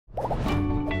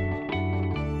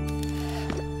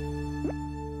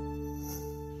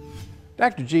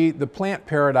Dr. G, the plant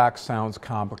paradox sounds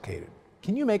complicated.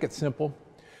 Can you make it simple?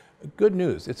 Good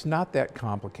news, it's not that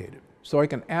complicated. So I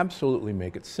can absolutely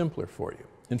make it simpler for you.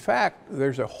 In fact,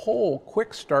 there's a whole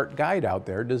quick start guide out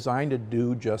there designed to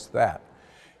do just that.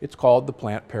 It's called the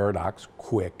Plant Paradox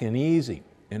Quick and Easy,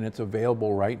 and it's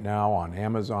available right now on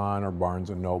Amazon or Barnes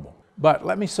 & Noble. But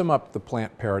let me sum up the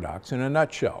plant paradox in a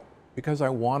nutshell, because I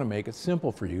want to make it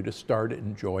simple for you to start to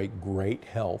enjoy great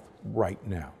health right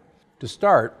now. To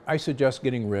start, I suggest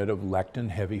getting rid of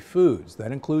lectin-heavy foods.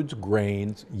 That includes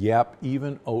grains, yep,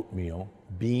 even oatmeal,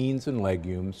 beans and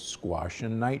legumes, squash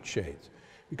and nightshades.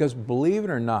 Because believe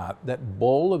it or not, that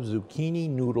bowl of zucchini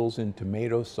noodles in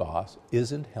tomato sauce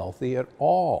isn't healthy at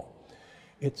all.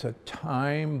 It's a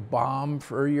time bomb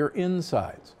for your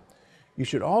insides. You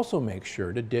should also make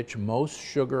sure to ditch most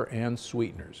sugar and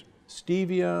sweeteners.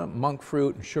 Stevia, monk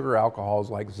fruit, and sugar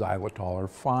alcohols like xylitol are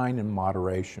fine in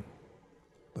moderation.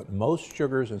 But most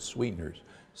sugars and sweeteners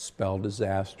spell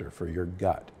disaster for your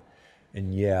gut.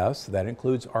 And yes, that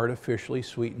includes artificially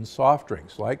sweetened soft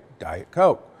drinks like Diet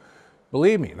Coke.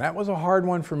 Believe me, that was a hard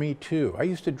one for me too. I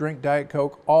used to drink Diet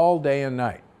Coke all day and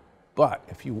night. But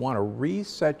if you want to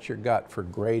reset your gut for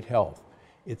great health,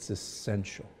 it's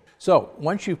essential. So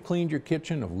once you've cleaned your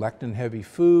kitchen of lectin-heavy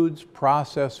foods,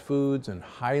 processed foods, and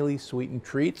highly sweetened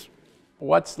treats,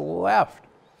 what's left?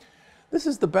 This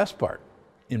is the best part.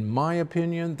 In my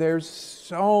opinion, there's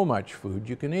so much food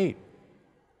you can eat.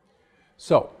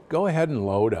 So go ahead and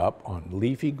load up on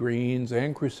leafy greens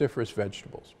and cruciferous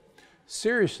vegetables.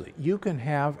 Seriously, you can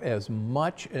have as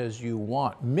much as you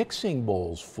want, mixing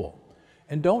bowls full.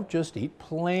 And don't just eat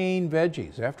plain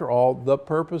veggies. After all, the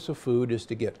purpose of food is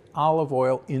to get olive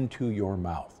oil into your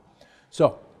mouth.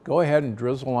 So go ahead and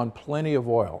drizzle on plenty of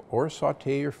oil or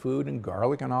saute your food in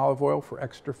garlic and olive oil for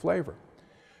extra flavor.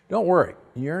 Don't worry,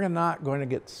 you're not going to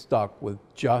get stuck with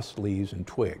just leaves and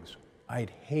twigs. I'd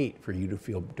hate for you to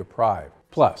feel deprived.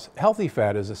 Plus, healthy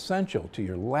fat is essential to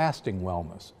your lasting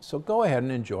wellness, so go ahead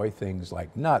and enjoy things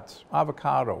like nuts,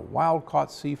 avocado,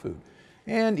 wild-caught seafood,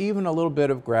 and even a little bit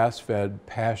of grass-fed,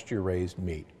 pasture-raised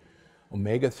meat.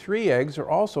 Omega-3 eggs are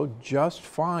also just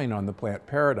fine on the Plant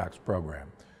Paradox program.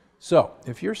 So,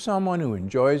 if you're someone who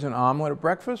enjoys an omelet at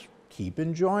breakfast, keep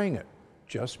enjoying it.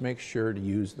 Just make sure to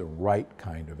use the right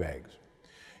kind of eggs.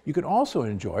 You can also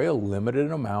enjoy a limited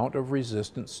amount of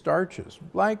resistant starches,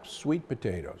 like sweet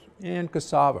potatoes and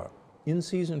cassava,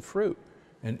 in-season fruit,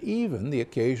 and even the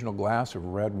occasional glass of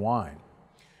red wine.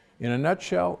 In a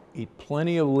nutshell, eat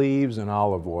plenty of leaves and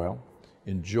olive oil,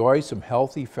 enjoy some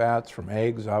healthy fats from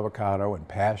eggs, avocado, and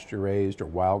pasture-raised or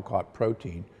wild-caught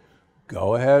protein.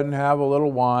 Go ahead and have a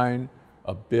little wine,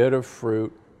 a bit of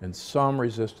fruit, and some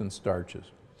resistant starches.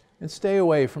 And stay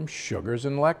away from sugars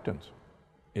and lectins.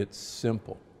 It's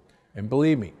simple. And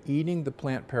believe me, eating the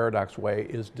Plant Paradox way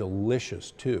is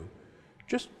delicious too.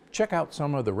 Just check out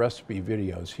some of the recipe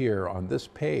videos here on this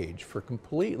page for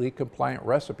completely compliant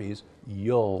recipes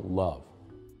you'll love.